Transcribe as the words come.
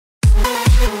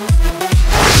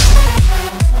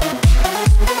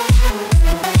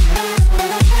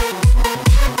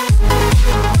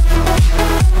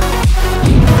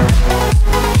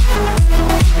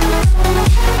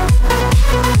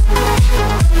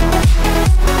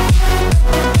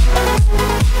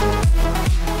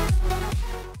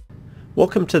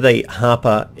Welcome to the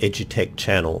Harper EduTech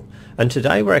channel, and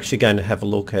today we're actually going to have a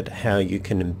look at how you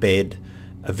can embed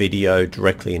a video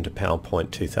directly into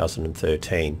PowerPoint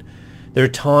 2013. There are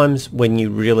times when you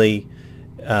really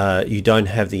you don't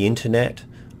have the internet,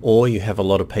 or you have a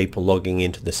lot of people logging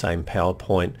into the same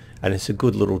PowerPoint, and it's a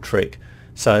good little trick.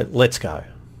 So let's go.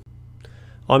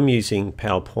 I'm using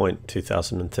PowerPoint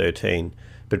 2013,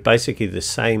 but basically the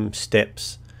same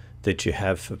steps that you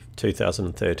have for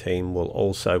 2013 will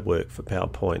also work for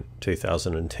PowerPoint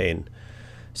 2010.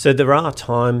 So there are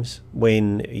times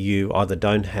when you either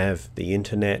don't have the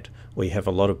internet or you have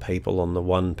a lot of people on the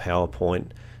one PowerPoint.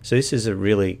 So this is a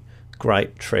really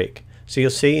great trick. So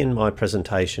you'll see in my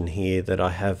presentation here that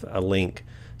I have a link.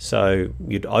 So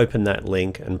you'd open that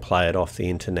link and play it off the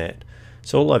internet.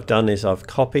 So all I've done is I've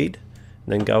copied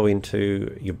and then go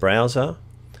into your browser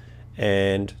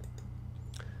and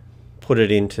put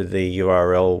it into the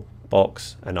URL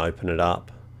box and open it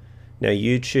up. Now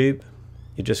YouTube,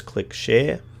 you just click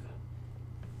share,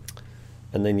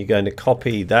 and then you're going to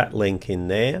copy that link in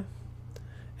there,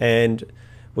 and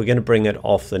we're going to bring it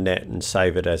off the net and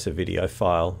save it as a video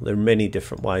file. There are many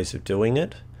different ways of doing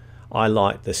it. I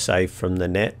like the save from the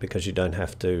net because you don't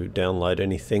have to download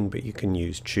anything, but you can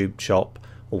use TubeChop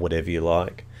or whatever you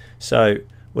like. So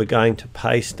we're going to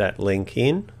paste that link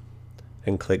in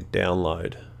and click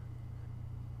download.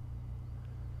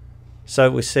 So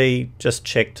we see, just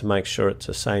check to make sure it's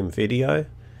the same video,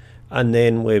 and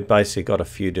then we've basically got a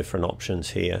few different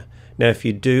options here. Now if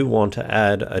you do want to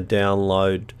add a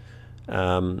download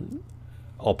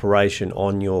operation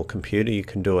on your computer, you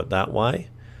can do it that way.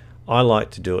 I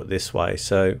like to do it this way.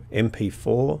 So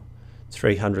MP4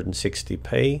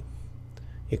 360p,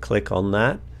 you click on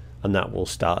that and that will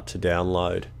start to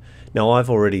download. Now I've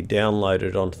already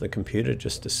downloaded onto the computer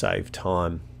just to save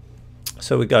time.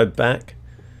 So we go back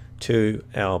to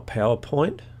our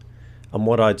PowerPoint, and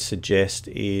what I'd suggest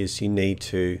is you need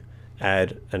to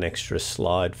add an extra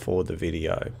slide for the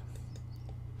video,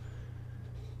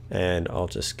 and I'll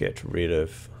just get rid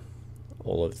of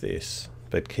all of this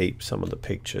but keep some of the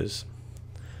pictures.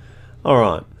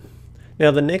 Alright,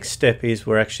 now the next step is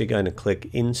we're actually going to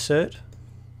click insert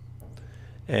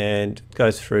and go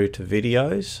through to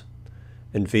videos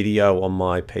and video on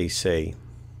my PC.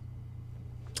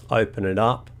 Open it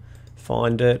up,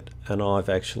 find it, and I've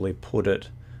actually put it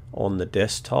on the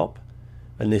desktop,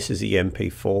 and this is the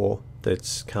MP4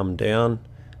 that's come down.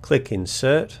 Click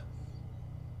insert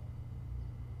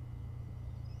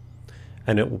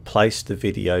and it will place the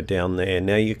video down there.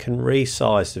 Now you can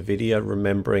resize the video,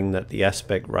 remembering that the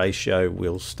aspect ratio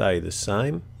will stay the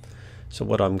same. So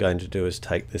what I'm going to do is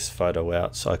take this photo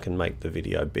out so I can make the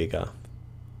video bigger,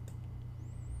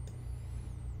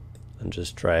 and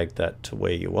just drag that to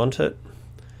where you want it.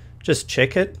 Just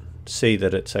check it, see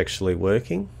that it's actually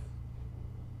working.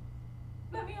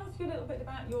 Let me ask you a little bit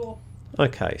about your...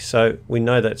 Okay, so we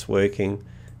know that's working.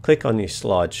 Click on your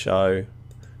slideshow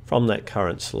from that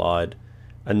current slide,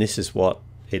 and this is what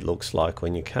it looks like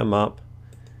when you come up,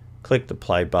 click the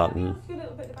play button,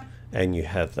 and you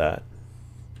have that.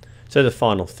 So the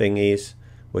final thing is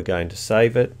we're going to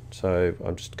save it. So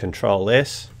I'm just Control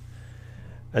S,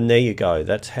 and there you go.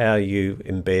 That's how you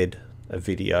embed a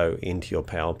video into your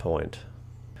PowerPoint.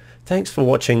 Thanks for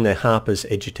watching the Harper's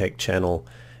EduTech channel.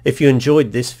 If you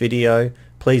enjoyed this video,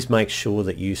 please make sure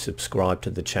that you subscribe to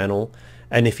the channel,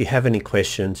 and if you have any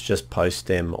questions, just post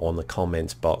them on the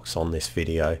comments box on this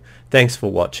video. Thanks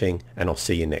for watching, and I'll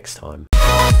see you next time.